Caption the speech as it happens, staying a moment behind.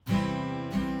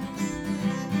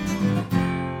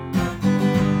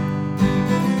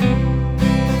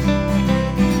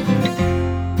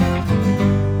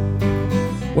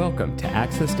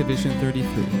Access Division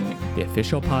 33, the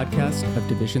official podcast of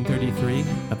Division 33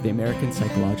 of the American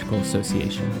Psychological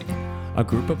Association, a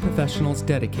group of professionals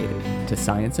dedicated to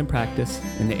science and practice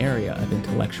in the area of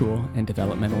intellectual and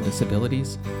developmental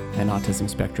disabilities and autism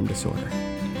spectrum disorder.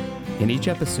 In each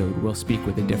episode, we'll speak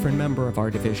with a different member of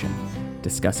our division,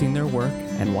 discussing their work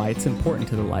and why it's important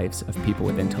to the lives of people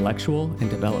with intellectual and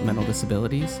developmental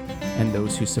disabilities and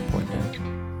those who support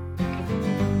them.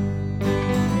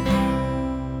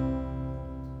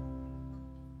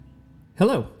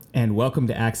 Hello, and welcome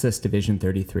to Access Division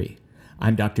 33.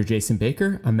 I'm Dr. Jason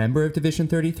Baker, a member of Division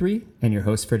 33, and your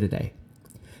host for today.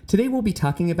 Today we'll be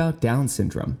talking about Down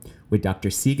syndrome with Dr.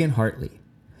 Segan Hartley.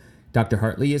 Dr.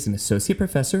 Hartley is an associate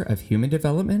professor of human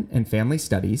development and family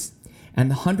studies and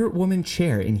the 100-woman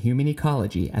chair in human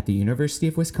ecology at the University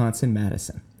of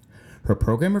Wisconsin-Madison. Her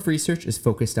program of research is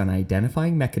focused on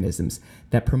identifying mechanisms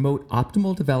that promote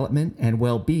optimal development and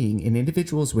well-being in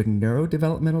individuals with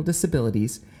neurodevelopmental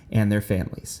disabilities and their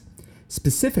families.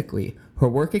 Specifically, her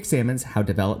work examines how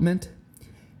development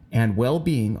and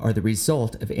well-being are the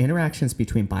result of interactions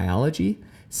between biology,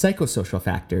 psychosocial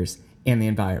factors, and the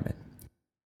environment.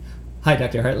 Hi,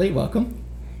 Dr. Hartley. Welcome.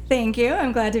 Thank you.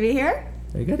 I'm glad to be here.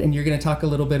 Very good. And you're going to talk a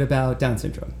little bit about Down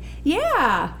syndrome.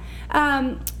 Yeah.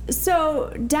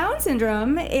 So Down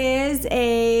syndrome is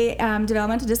a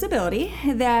developmental disability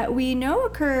that we know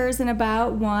occurs in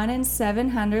about 1 in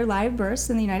 700 live births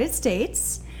in the United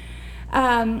States.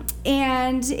 And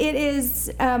it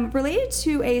is related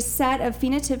to a set of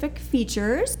phenotypic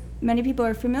features. Many people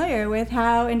are familiar with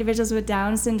how individuals with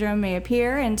Down syndrome may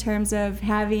appear in terms of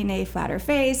having a flatter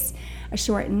face, a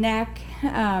short neck.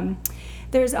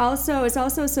 It's also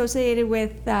associated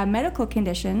with medical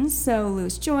conditions, so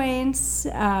loose joints,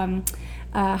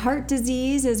 heart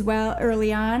disease as well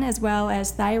early on, as well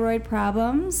as thyroid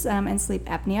problems and sleep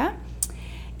apnea.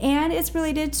 And it's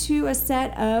related to a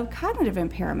set of cognitive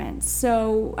impairments.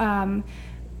 So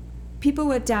people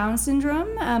with Down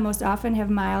syndrome most often have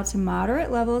mild to moderate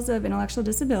levels of intellectual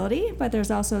disability, but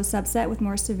there's also a subset with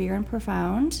more severe and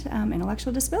profound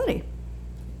intellectual disability.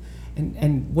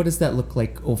 And what does that look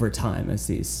like over time as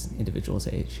these individuals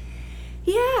age?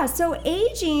 Yeah, so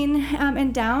aging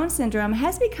and Down syndrome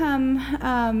has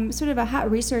become sort of a hot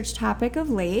research topic of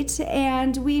late,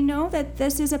 and we know that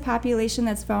this is a population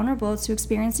that's vulnerable to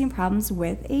experiencing problems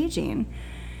with aging.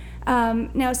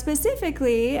 Now,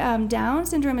 specifically, Down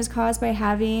syndrome is caused by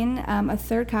having a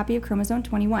third copy of chromosome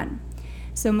 21.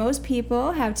 So most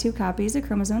people have 2 copies of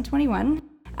chromosome 21.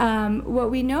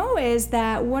 What we know is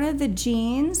that one of the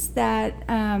genes that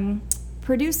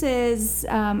produces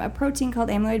a protein called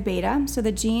amyloid beta, so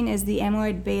the gene is the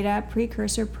amyloid beta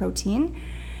precursor protein,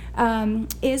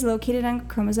 is located on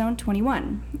chromosome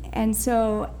 21. And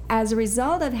so as a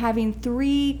result of having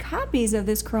 3 copies of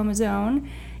this chromosome,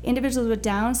 individuals with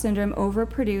Down syndrome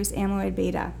overproduce amyloid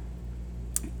beta.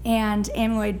 And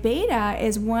amyloid beta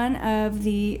is one of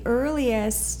the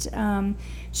earliest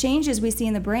changes we see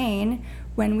in the brain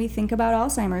when we think about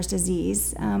Alzheimer's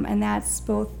disease, and that's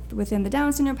both within the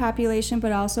Down syndrome population,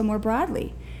 but also more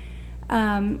broadly.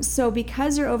 So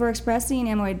because they're overexpressing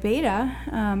amyloid beta,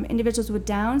 individuals with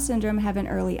Down syndrome have an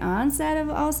early onset of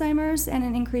Alzheimer's and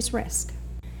an increased risk.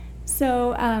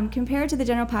 So compared to the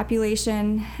general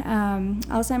population,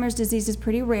 Alzheimer's disease is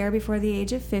pretty rare before the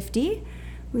age of 50.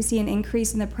 We see an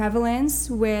increase in the prevalence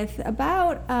with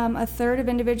about a third of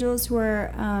individuals who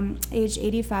are age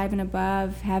 85 and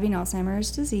above having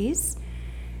Alzheimer's disease.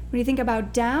 When you think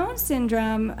about Down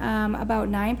syndrome, about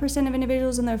 9% of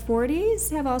individuals in their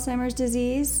 40s have Alzheimer's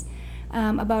disease,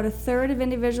 about a third of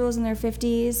individuals in their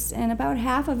 50s, and about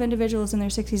half of individuals in their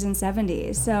 60s and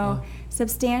 70s. So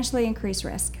substantially increased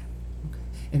risk.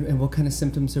 And what kind of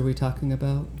symptoms are we talking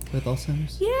about with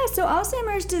Alzheimer's? Yeah, so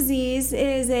Alzheimer's disease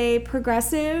is a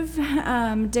progressive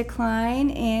decline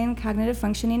in cognitive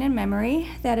functioning and memory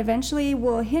that eventually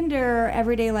will hinder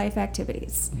everyday life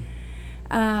activities.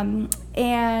 And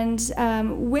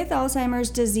with Alzheimer's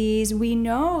disease, we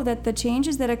know that the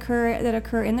changes that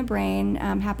occur in the brain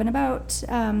happen about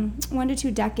 1 to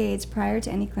 2 decades prior to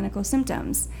any clinical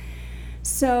symptoms.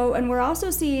 So, and we're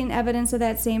also seeing evidence of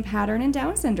that same pattern in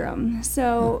Down syndrome.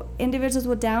 So individuals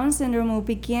with Down syndrome will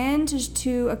begin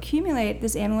to accumulate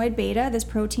this amyloid beta, this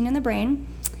protein in the brain.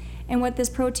 And what this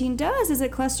protein does is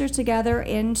it clusters together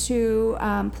into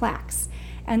plaques.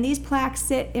 And these plaques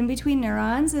sit in between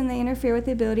neurons, and they interfere with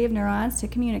the ability of neurons to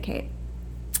communicate.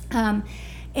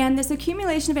 And this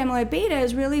accumulation of amyloid beta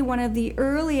is really one of the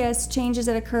earliest changes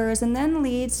that occurs and then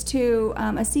leads to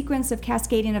a sequence of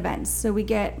cascading events. So we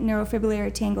get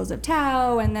neurofibrillary tangles of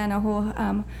tau and then a whole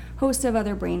host of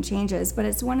other brain changes. But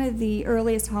it's one of the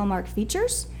earliest hallmark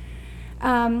features.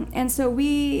 And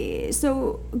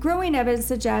so growing evidence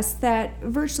suggests that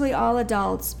virtually all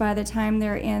adults, by the time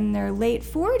they're in their late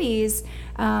 40s,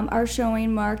 are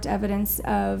showing marked evidence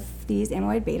of these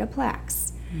amyloid beta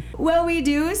plaques. Well, we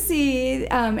do see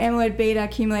amyloid beta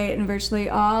accumulate in virtually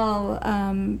all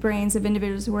brains of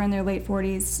individuals who are in their late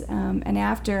 40s and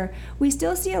after. We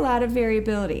still see a lot of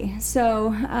variability. So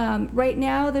right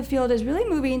now the field is really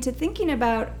moving to thinking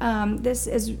about this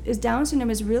as Down syndrome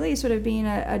as really sort of being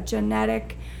a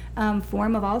genetic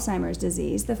form of Alzheimer's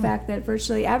disease. The fact that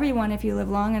virtually everyone, if you live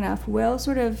long enough, will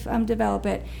sort of develop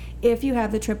it if you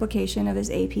have the triplication of this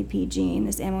APP gene,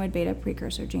 this amyloid beta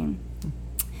precursor gene.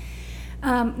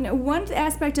 One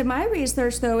aspect of my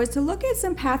research, though, is to look at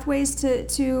some pathways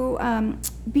to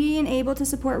being able to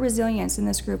support resilience in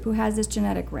this group who has this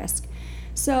genetic risk.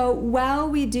 So while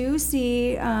we do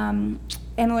see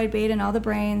amyloid beta in all the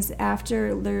brains after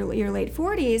your late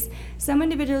 40s, some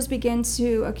individuals begin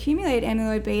to accumulate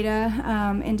amyloid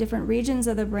beta in different regions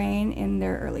of the brain in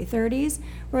their early 30s,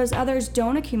 whereas others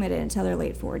don't accumulate it until their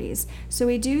late 40s. So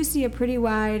we do see a pretty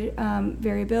wide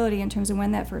variability in terms of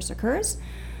when that first occurs.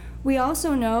 We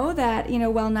also know that,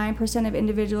 while 9% of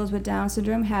individuals with Down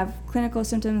syndrome have clinical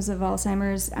symptoms of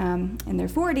Alzheimer's in their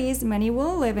 40s, many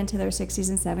will live into their 60s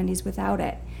and 70s without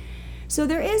it. So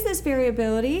there is this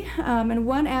variability, and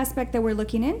one aspect that we're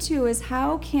looking into is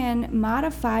how can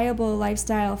modifiable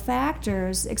lifestyle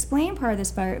factors explain part of this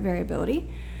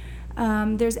variability.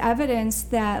 There's evidence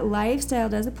that lifestyle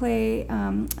does play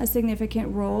a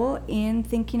significant role in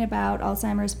thinking about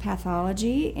Alzheimer's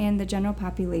pathology in the general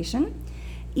population,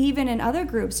 even in other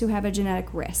groups who have a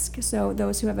genetic risk. So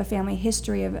those who have a family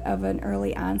history of an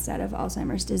early onset of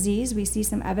Alzheimer's disease, we see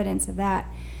some evidence of that.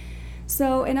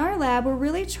 So in our lab, we're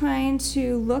really trying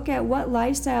to look at what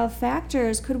lifestyle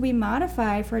factors could we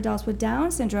modify for adults with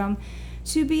Down syndrome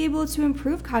to be able to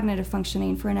improve cognitive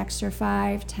functioning for an extra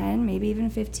 5, 10, maybe even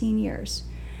 15 years.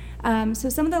 So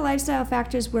some of the lifestyle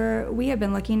factors we have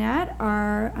been looking at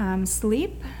are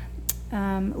sleep,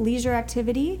 leisure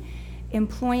activity,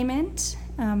 employment,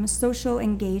 social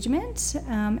engagement,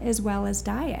 as well as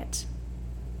diet.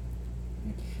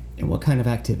 And what kind of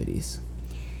activities?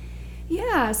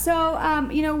 Yeah, so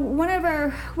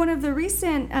one of the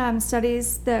recent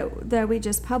studies that we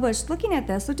just published looking at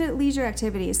this looked at leisure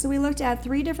activities. So we looked at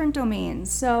 3 different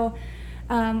domains. So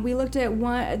we looked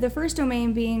at the first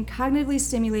domain being cognitively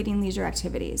stimulating leisure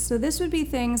activities. So this would be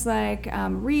things like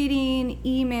reading,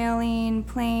 emailing,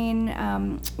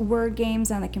 playing word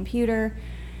games on the computer.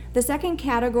 The second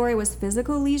category was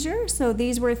physical leisure. So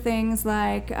these were things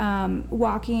like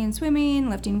walking, swimming,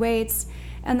 lifting weights.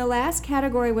 And the last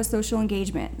category was social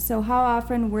engagement. So how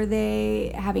often were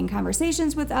they having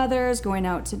conversations with others, going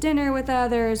out to dinner with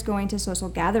others, going to social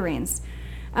gatherings?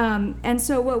 And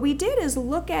so what we did is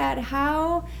look at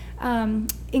how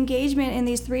engagement in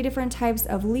these 3 different types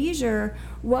of leisure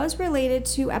was related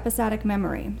to episodic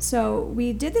memory. So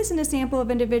we did this in a sample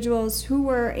of individuals who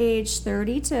were age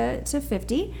 30 to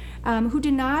 50 who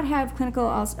did not have clinical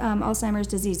Alzheimer's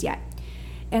disease yet.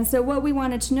 And so what we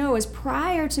wanted to know is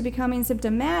prior to becoming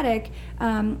symptomatic,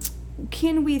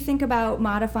 can we think about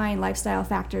modifying lifestyle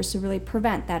factors to really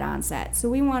prevent that onset? So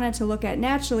we wanted to look at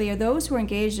naturally, are those who are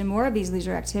engaged in more of these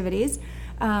leisure activities,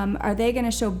 are they going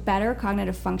to show better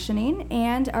cognitive functioning,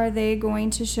 and are they going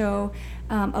to show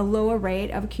a lower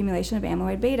rate of accumulation of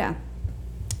amyloid beta?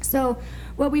 So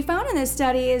what we found in this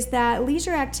study is that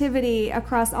leisure activity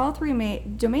across all 3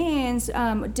 domains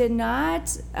did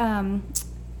not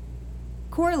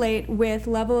correlate with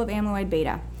level of amyloid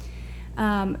beta.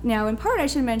 Now, in part, I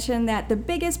should mention that the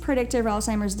biggest predictor of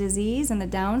Alzheimer's disease in the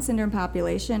Down syndrome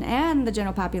population and the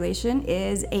general population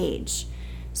is age.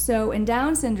 So in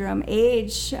Down syndrome,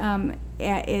 age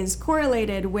is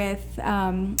correlated with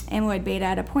amyloid beta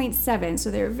at a 0.7,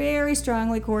 so they're very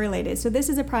strongly correlated. So this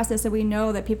is a process that we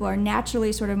know that people are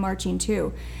naturally sort of marching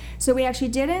to. So we actually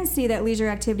didn't see that leisure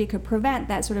activity could prevent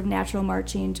that sort of natural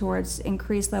marching towards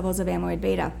increased levels of amyloid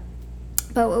beta.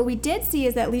 But what we did see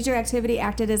is that leisure activity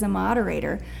acted as a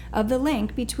moderator of the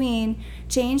link between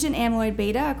change in amyloid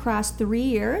beta across 3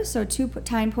 years, so 2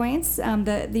 time points,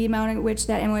 the amount at which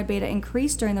that amyloid beta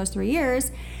increased during those 3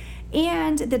 years,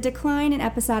 and the decline in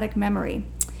episodic memory.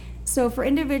 So for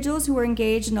individuals who were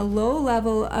engaged in a low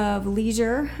level of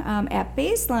leisure at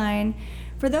baseline,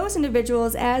 for those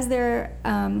individuals, as their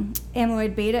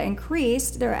amyloid beta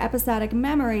increased, their episodic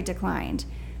memory declined.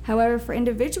 However, for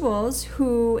individuals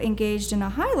who engaged in a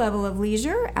high level of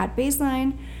leisure at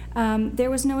baseline, there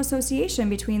was no association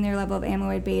between their level of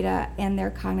amyloid beta and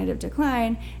their cognitive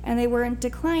decline, and they weren't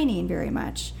declining very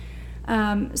much.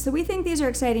 So we think these are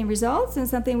exciting results and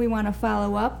something we want to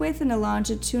follow up with in a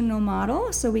longitudinal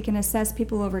model so we can assess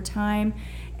people over time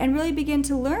and really begin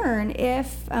to learn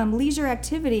if leisure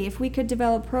activity, if we could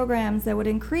develop programs that would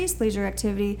increase leisure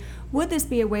activity, would this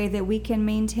be a way that we can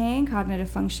maintain cognitive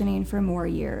functioning for more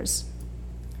years?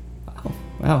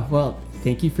 Wow. Well,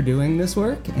 thank you for doing this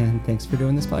work, and thanks for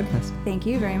doing this podcast. Thank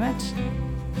you very much.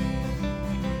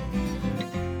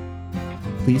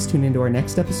 Please tune into our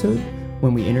next episode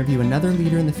when we interview another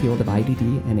leader in the field of IDD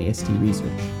and ASD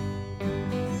research.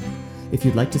 If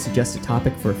you'd like to suggest a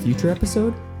topic for a future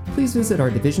episode, please visit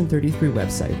our Division 33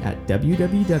 website at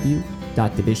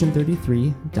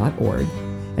www.division33.org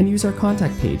and use our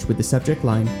contact page with the subject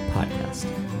line podcast.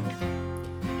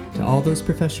 To all those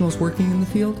professionals working in the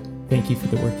field, thank you for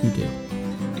the work you do.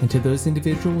 And to those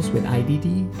individuals with IDD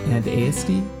and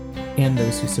ASD and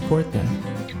those who support them,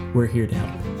 we're here to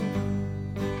help.